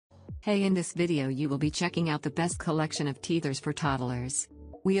Hey, in this video you will be checking out the best collection of teethers for toddlers.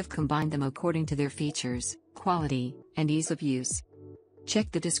 We have combined them according to their features, quality, and ease of use.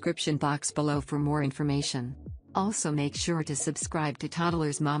 Check the description box below for more information. Also make sure to subscribe to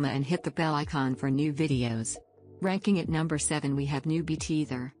Toddler's Mama and hit the bell icon for new videos. Ranking at number 7 we have Nuby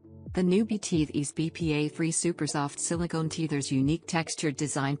Teether. The Nuby Teethe-Eez BPA-Free Super Soft Silicone Teether's unique textured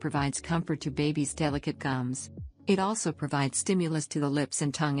design provides comfort to babies' delicate gums. It also provides stimulus to the lips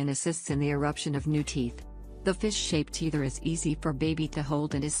and tongue and assists in the eruption of new teeth. The fish-shaped teether is easy for baby to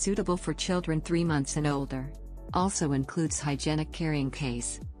hold and is suitable for children 3 months and older. Also includes hygienic carrying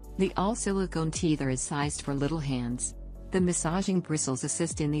case. The all-silicone teether is sized for little hands. The massaging bristles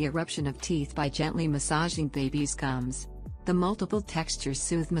assist in the eruption of teeth by gently massaging baby's gums. The multiple textures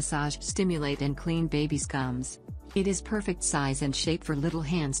soothe, massage, stimulate and clean baby's gums. It is perfect size and shape for little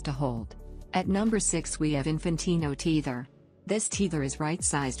hands to hold. At number 6 we have Infantino Teether. This teether is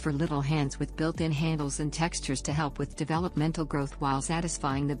right-sized for little hands with built-in handles and textures to help with developmental growth while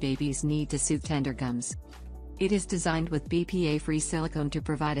satisfying the baby's need to soothe tender gums. It is designed with BPA-free silicone to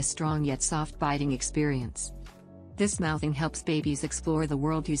provide a strong yet soft biting experience. This mouthing helps babies explore the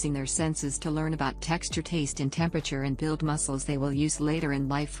world using their senses to learn about texture, taste and temperature and build muscles they will use later in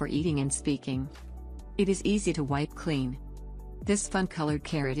life for eating and speaking. It is easy to wipe clean. This fun-colored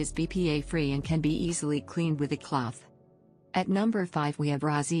carrot is BPA-free and can be easily cleaned with a cloth. At number 5 we have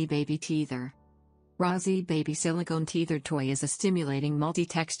RaZbaby Teether. RaZbaby Silicone Teether Toy is a stimulating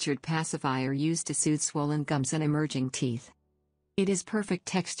multi-textured pacifier used to soothe swollen gums and emerging teeth. It is perfect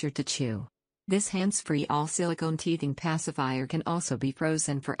texture to chew. This hands-free all-silicone teething pacifier can also be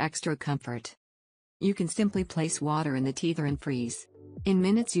frozen for extra comfort. You can simply place water in the teether and freeze. In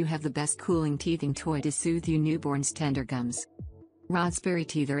minutes you have the best cooling teething toy to soothe your newborn's tender gums. RaZbaby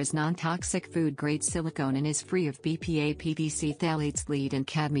Teether is non-toxic food-grade silicone and is free of BPA, PVC, phthalates, lead and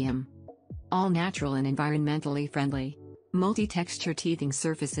cadmium. All natural and environmentally friendly. Multi-texture teething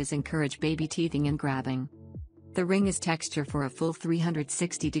surfaces encourage baby teething and grabbing. The ring is texture for a full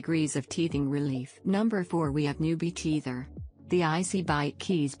 360 degrees of teething relief. Number 4 we have Nuby Teether. The Icy Bite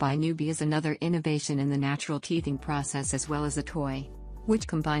Keys by Nuby is another innovation in the natural teething process as well as a toy, which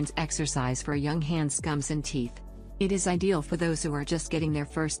combines exercise for young hands, gums and teeth. It is ideal for those who are just getting their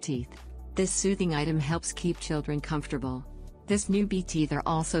first teeth. This soothing item helps keep children comfortable. This Nuby Teether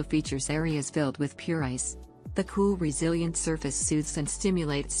also features areas filled with pure ice. The cool, resilient surface soothes and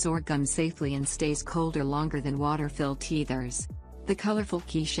stimulates sore gums safely and stays colder longer than water-filled teethers. The colorful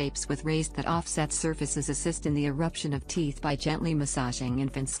key shapes with raised that offset surfaces assist in the eruption of teeth by gently massaging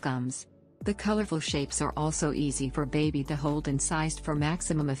infants' gums. The colorful shapes are also easy for baby to hold and sized for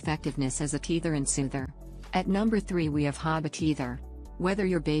maximum effectiveness as a teether and soother. At number 3 we have RaZbaby Teether. Whether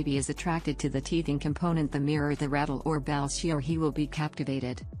your baby is attracted to the teething component, the mirror, the rattle or bell, she or he will be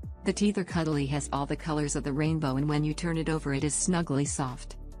captivated. The teether cuddly has all the colors of the rainbow and when you turn it over it is snugly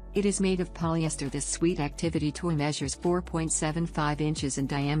soft. It is made of polyester. This sweet activity toy measures 4.75 inches in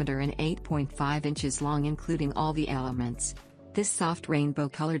diameter and 8.5 inches long, including all the elements. This soft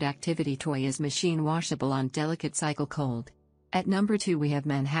rainbow-colored activity toy is machine washable on delicate cycle cold. At number 2 we have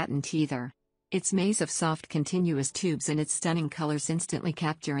Manhattan Teether. Its maze of soft continuous tubes and its stunning colors instantly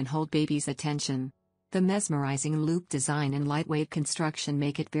capture and hold baby's attention. The mesmerizing loop design and lightweight construction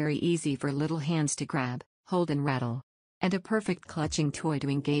make it very easy for little hands to grab, hold and rattle. And a perfect clutching toy to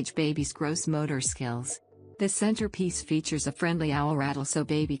engage baby's gross motor skills. The centerpiece features a friendly owl rattle so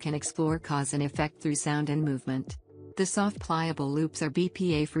baby can explore cause and effect through sound and movement. The soft pliable loops are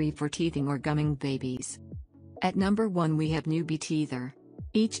BPA-free for teething or gumming babies. At number 1 we have Nuby Teether.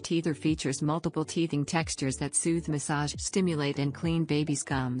 Each teether features multiple teething textures that soothe, massage, stimulate and clean baby's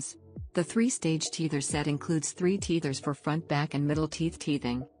gums. The 3-stage teether set includes 3 teethers for front, back and middle teeth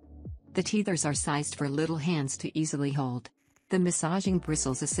teething. The teethers are sized for little hands to easily hold. The massaging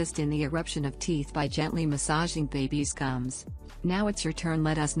bristles assist in the eruption of teeth by gently massaging baby's gums. Now it's your turn.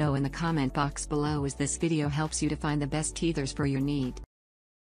 Let us know in the comment box below as this video helps you to find the best teethers for your need.